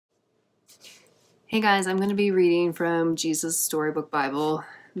Hey guys, I'm going to be reading from Jesus Storybook Bible,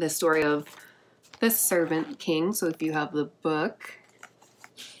 the story of the Servant King. So if you have the book,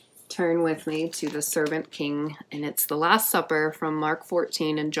 turn with me to the Servant King, and it's the Last Supper from Mark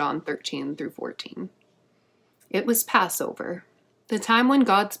 14 and John 13 through 14. It was Passover, the time when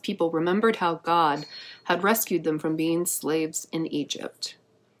God's people remembered how God had rescued them from being slaves in Egypt.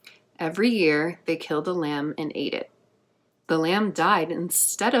 Every year, they killed a lamb and ate it. The lamb died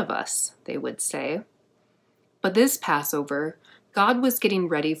instead of us, they would say. But this Passover, God was getting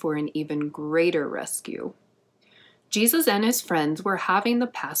ready for an even greater rescue. Jesus and his friends were having the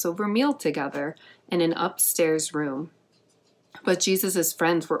Passover meal together in an upstairs room. But Jesus'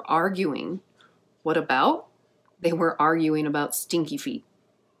 friends were arguing. What about? They were arguing about stinky feet.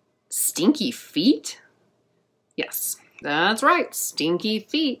 Stinky feet? Yes, that's right, stinky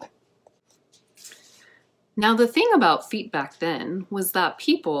feet. Now, the thing about feet back then was that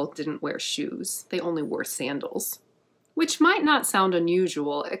people didn't wear shoes. They only wore sandals, which might not sound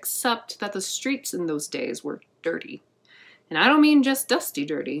unusual, except that the streets in those days were dirty. And I don't mean just dusty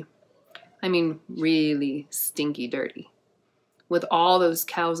dirty. I mean really stinky dirty. With all those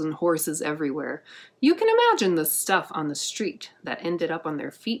cows and horses everywhere, you can imagine the stuff on the street that ended up on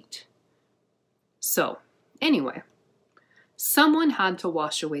their feet. So, anyway, someone had to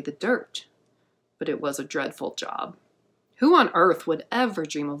wash away the dirt. But it was a dreadful job. Who on earth would ever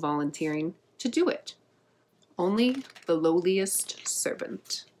dream of volunteering to do it? Only the lowliest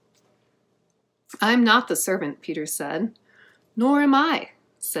servant. I'm not the servant, Peter said. Nor am I,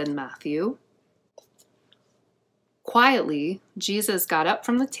 said Matthew. Quietly, Jesus got up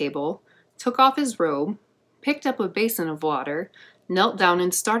from the table, took off his robe, picked up a basin of water, knelt down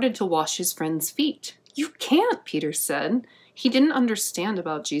and started to wash his friend's feet. You can't, Peter said. He didn't understand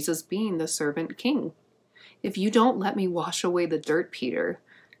about Jesus being the servant king. If you don't let me wash away the dirt, Peter,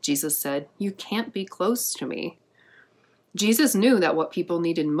 Jesus said, you can't be close to me. Jesus knew that what people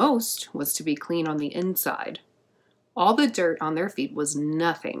needed most was to be clean on the inside. All the dirt on their feet was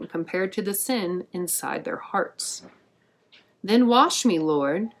nothing compared to the sin inside their hearts. Then wash me,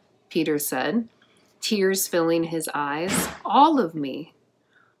 Lord, Peter said, tears filling his eyes, all of me.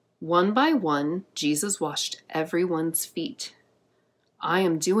 One by one, Jesus washed everyone's feet. I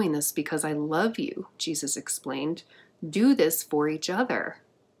am doing this because I love you, Jesus explained. Do this for each other.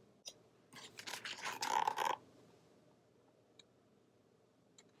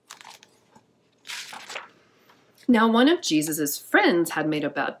 Now, one of Jesus' friends had made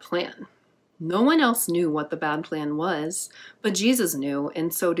a bad plan. No one else knew what the bad plan was, but Jesus knew,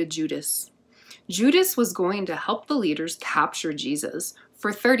 and so did Judas. Judas was going to help the leaders capture Jesus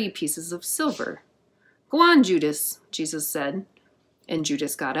for 30 pieces of silver. Go on, Judas, Jesus said. And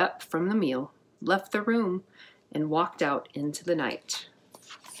Judas got up from the meal, left the room, and walked out into the night.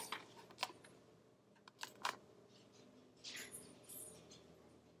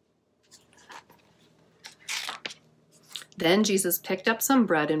 Then Jesus picked up some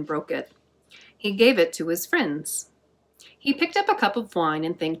bread and broke it. He gave it to his friends. He picked up a cup of wine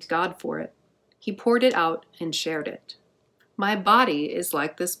and thanked God for it. He poured it out and shared it. My body is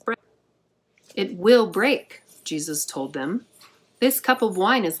like this bread. It will break, Jesus told them. This cup of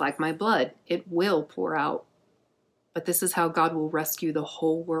wine is like my blood. It will pour out. But this is how God will rescue the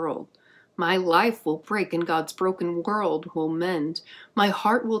whole world. My life will break and God's broken world will mend. My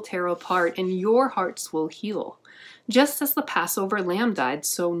heart will tear apart and your hearts will heal. Just as the Passover lamb died,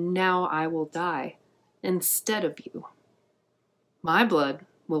 so now I will die instead of you. My blood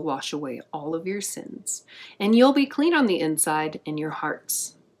will wash away all of your sins, and you'll be clean on the inside in your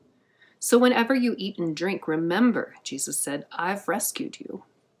hearts. So whenever you eat and drink, remember, Jesus said, I've rescued you.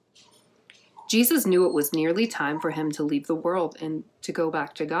 Jesus knew it was nearly time for him to leave the world and to go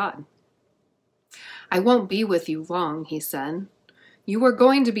back to God. I won't be with you long, he said. You are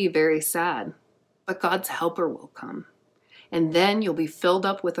going to be very sad, but God's helper will come. And then you'll be filled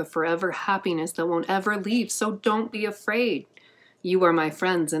up with a forever happiness that won't ever leave, so don't be afraid. You are my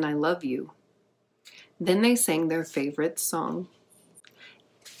friends and I love you. Then they sang their favorite song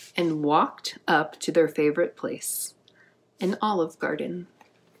and walked up to their favorite place, an olive garden.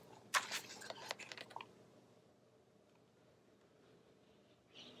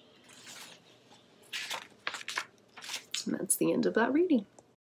 And that's the end of that reading.